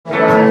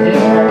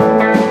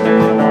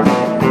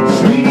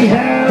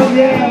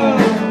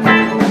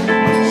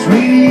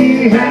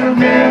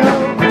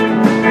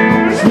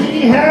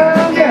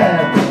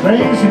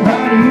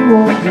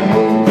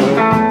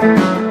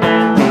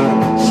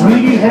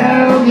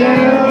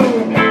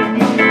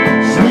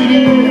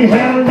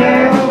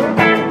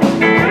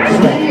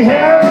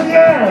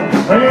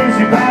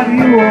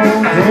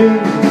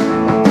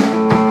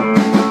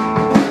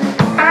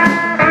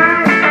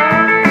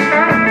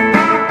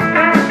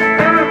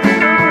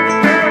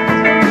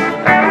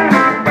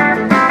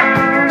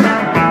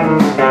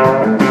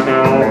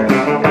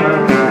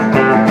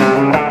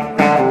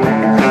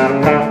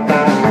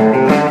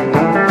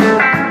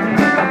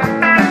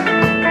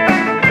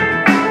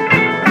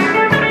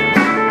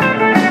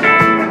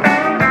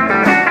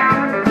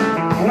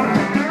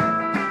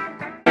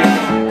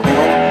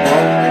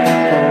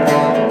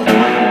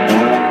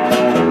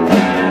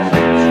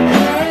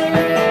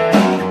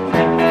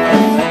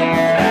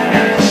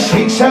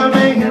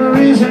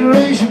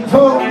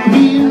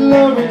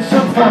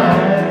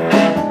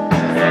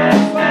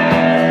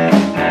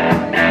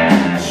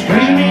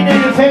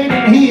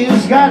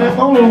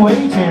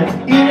waiting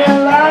in a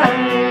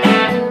line.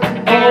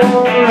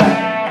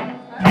 Alright.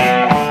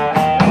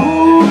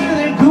 Ooh,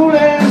 the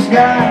coolest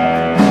guy,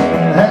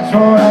 that's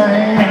what I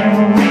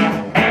am.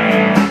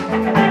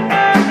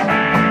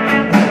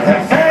 The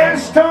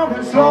fast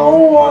talking,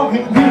 slow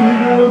walking,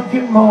 good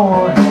looking,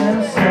 more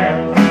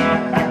handsome.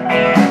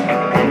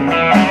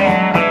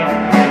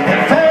 The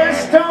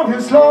fast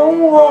talking, slow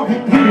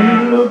walking,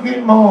 good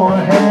looking, more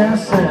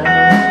handsome.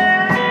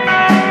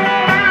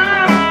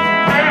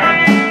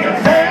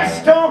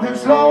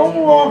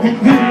 Walking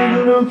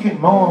good, looking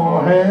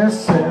more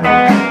handsome.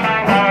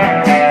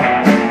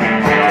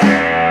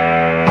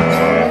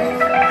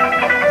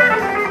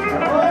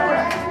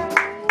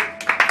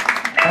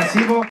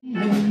 Спасибо.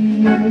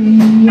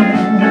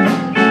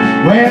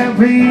 Well,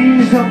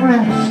 please don't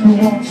ask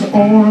what's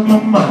on my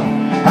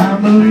mind. I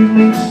believe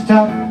me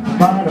stopped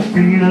by the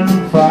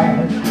feeling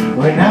fire.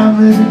 When I'm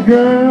with the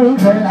girl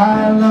that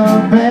I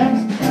love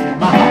best,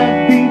 my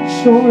heart beats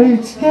so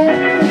it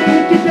scares me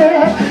to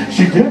death.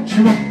 She touched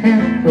my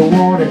hand, the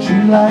water she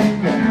like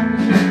it.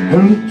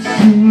 Her lips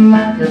seem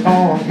like it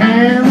all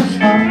hands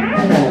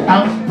high.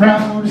 I'm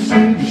proud to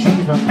say that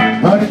she's my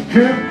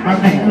buttercup, my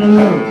little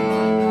love.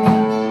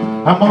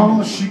 I'm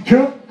all she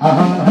could.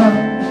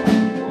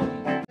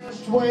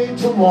 Just way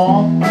to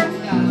walk.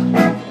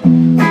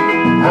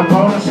 I'm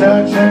gonna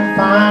search and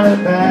find a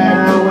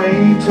better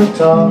way to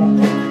talk.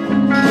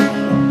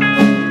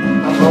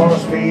 I'm gonna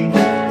speak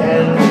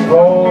and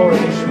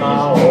polish my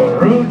own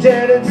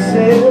rooted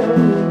itself.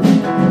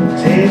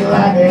 Till I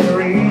can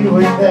read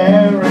with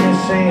every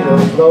single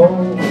flow.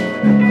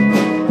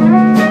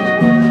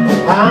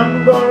 I'm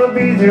gonna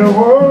be the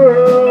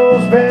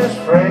world's best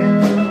friend.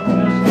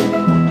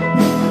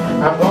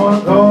 I'm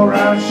gonna go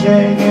around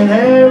shaking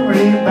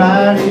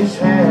everybody's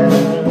hand.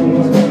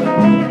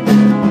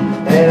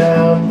 And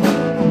I'm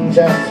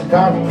just a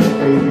carpenter,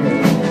 baby.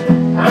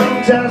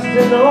 I'm just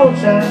an old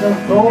child of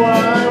four.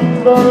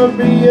 I'm gonna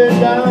be a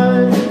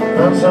dime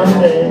on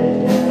Sunday.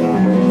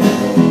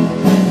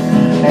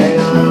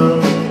 And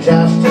I'm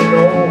just an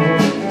old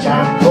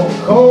Chanco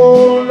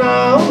cold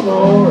now,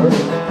 Lord.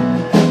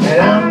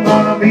 And I'm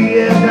gonna be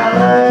a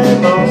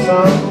dime on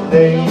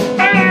Sunday.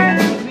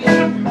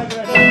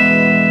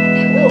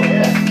 Oh,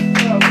 yeah.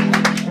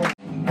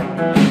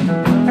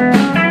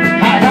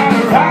 I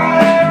gotta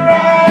ride,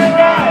 ride,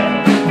 ride.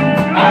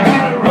 I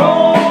gotta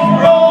roll,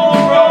 roll,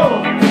 roll.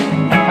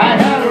 I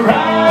gotta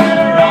ride,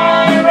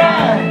 ride,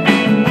 ride.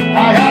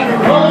 I gotta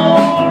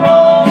roll,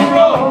 roll,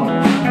 roll.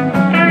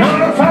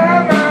 Gonna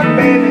find my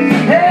baby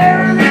here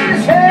in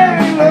this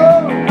heavy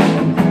load.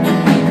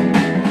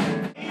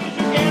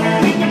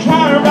 We can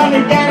try to run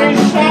it down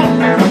his shot.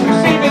 You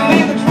see me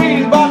leave the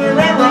trees by the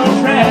railroad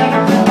track.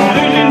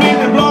 Losing me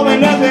the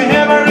blowing up the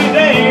every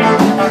day.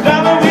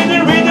 Driving with the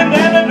rhythm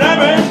that the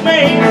driver's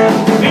made.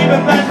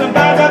 Leaving fast and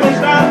fast up and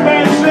stop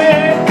and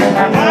say,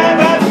 I'm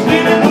about to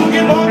see the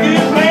boogie boogie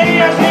play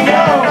as we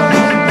go.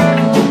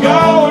 Go,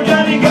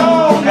 Johnny, go,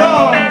 go.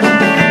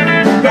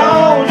 Go,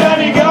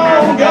 Johnny, go,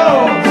 go.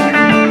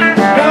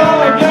 Go,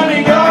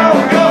 Johnny, go,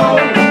 go.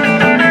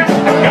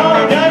 Go,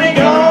 Johnny,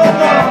 go,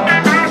 go.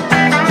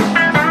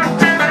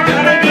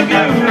 Gotta be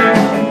good.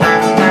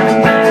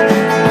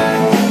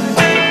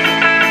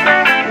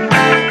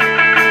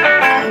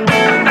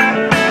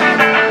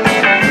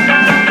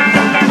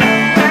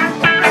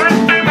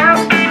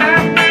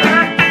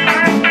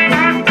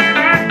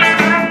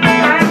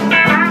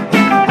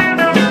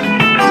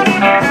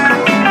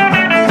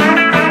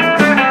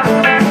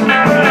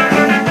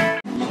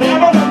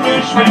 Step on the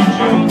fish with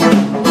you.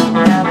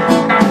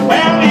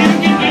 Well, you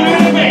can do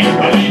it,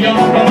 baby. You're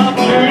on my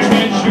blues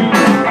with you.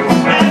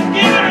 Let's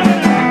get it.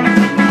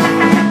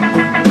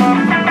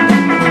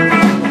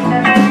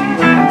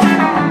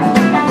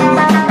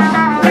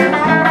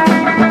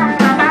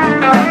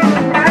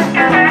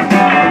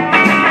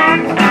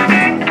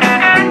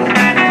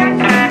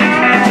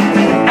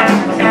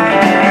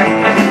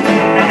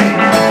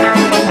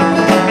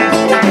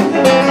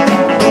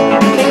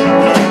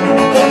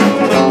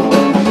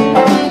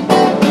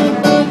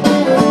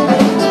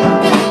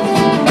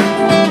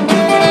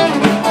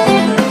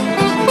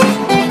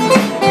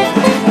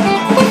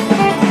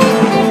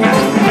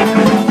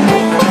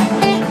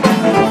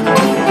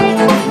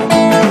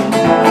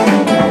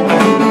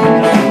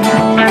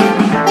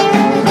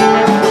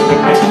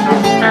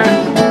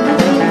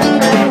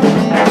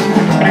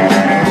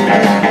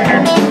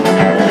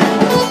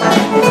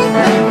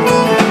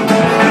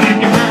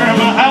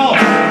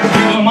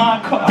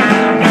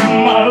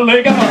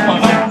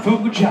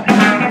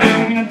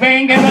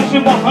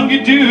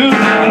 You do.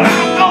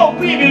 Oh,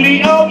 baby,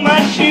 leave off my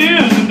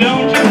shoes,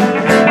 don't you?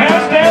 Well,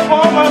 step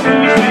on my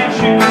blues suede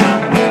shoes.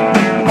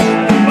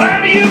 Well,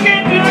 you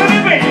can do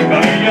it, baby,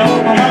 leave off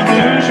my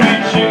blues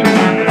suede shoes.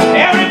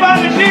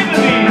 Everybody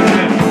shivers these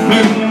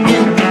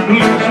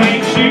blue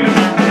suede shoes.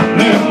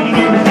 Blue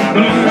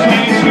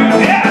suede shoes,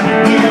 yeah.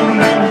 Blue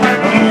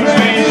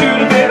suede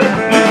shoes, baby.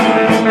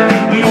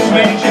 Blue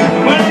suede shoes.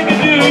 Well, you can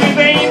do it,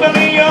 baby,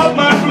 leave off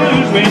my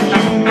blues suede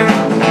shoes.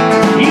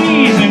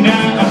 Easy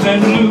now, I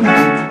said blue.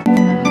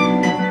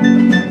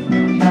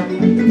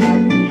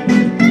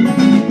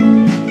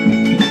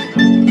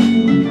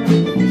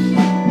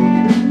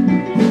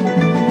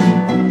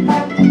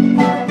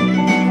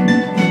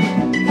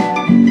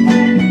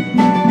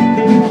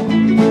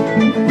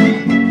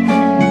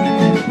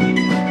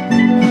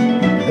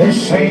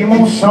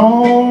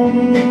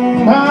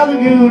 song by the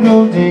good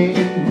old days,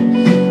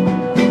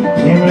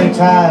 memory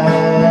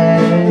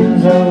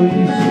times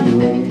always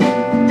away.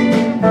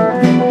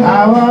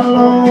 How I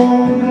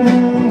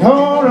long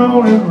for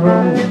rolling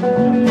road,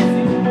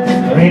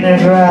 greener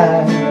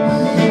grass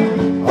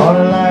on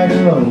a light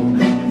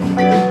road.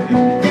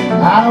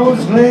 I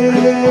was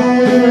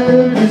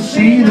glad to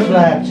see the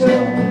black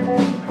star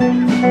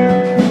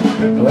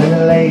when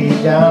they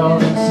laid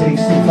down in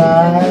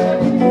 65.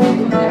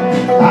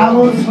 I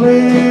was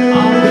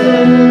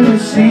glad to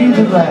see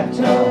the black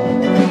star,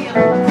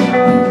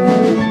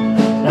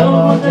 no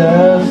more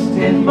dust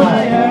in my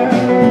hair.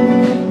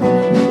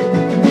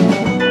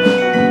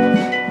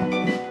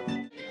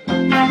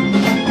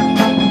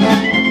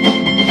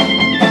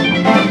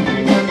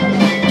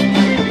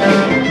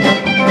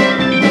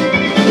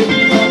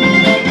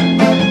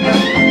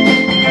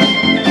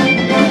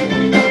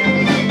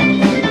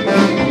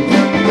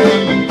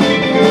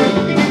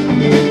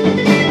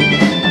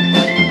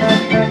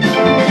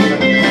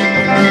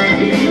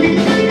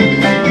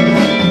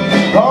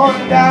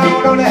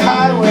 Down on the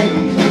highway,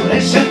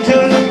 listen to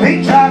the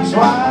big trucks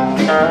whine.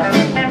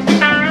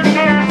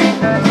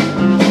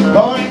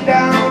 Going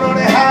down on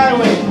the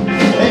highway,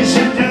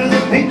 listen to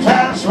the big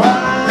trucks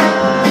whine.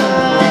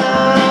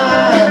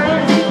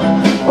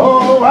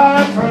 Oh,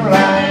 I'm from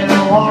line, I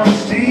wanna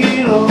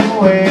steal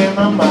away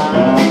my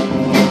mind.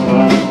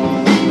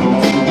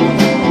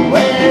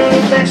 Well,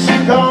 in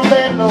Mexico,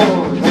 they know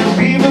the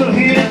people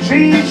here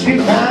treat you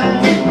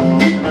kind.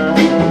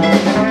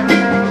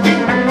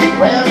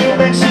 Well, in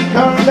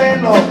Mexico, they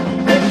know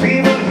the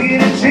people here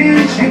to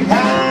treat you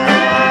kind.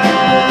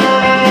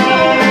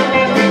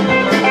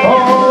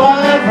 Oh,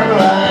 I'm from the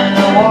line, I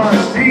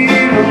wanna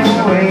steal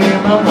away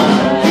my mind.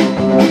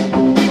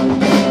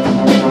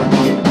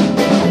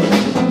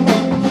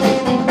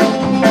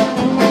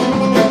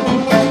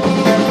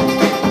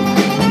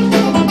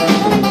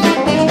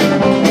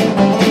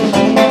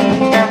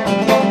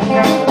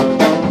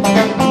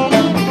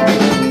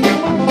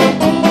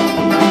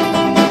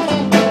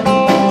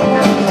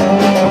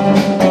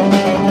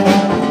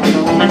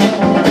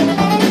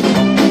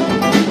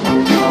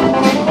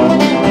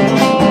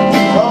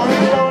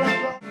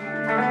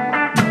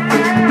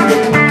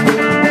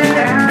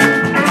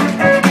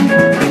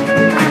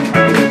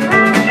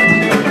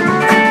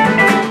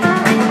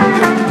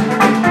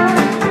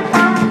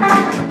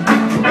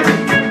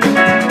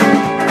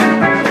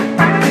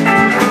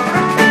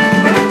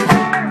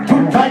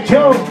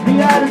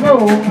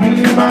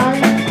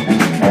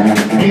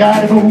 You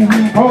gotta go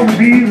for the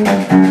field,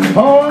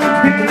 for the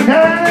big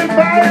time,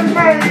 by the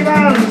night,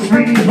 on the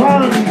streets,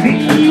 one be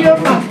a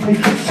monkey,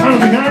 son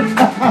of a gun,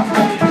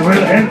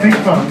 we'll have big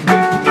fun.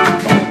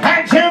 I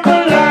jump a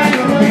line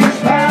on the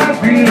spot,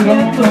 feel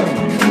on the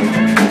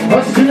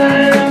but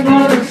tonight I'm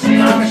gonna see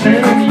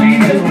myself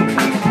real.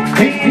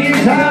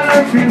 Ladies, I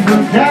feel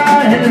for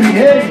die,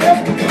 yeah.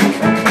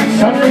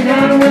 Son of a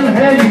gun, we'll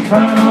have big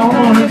fun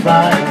on the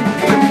bike.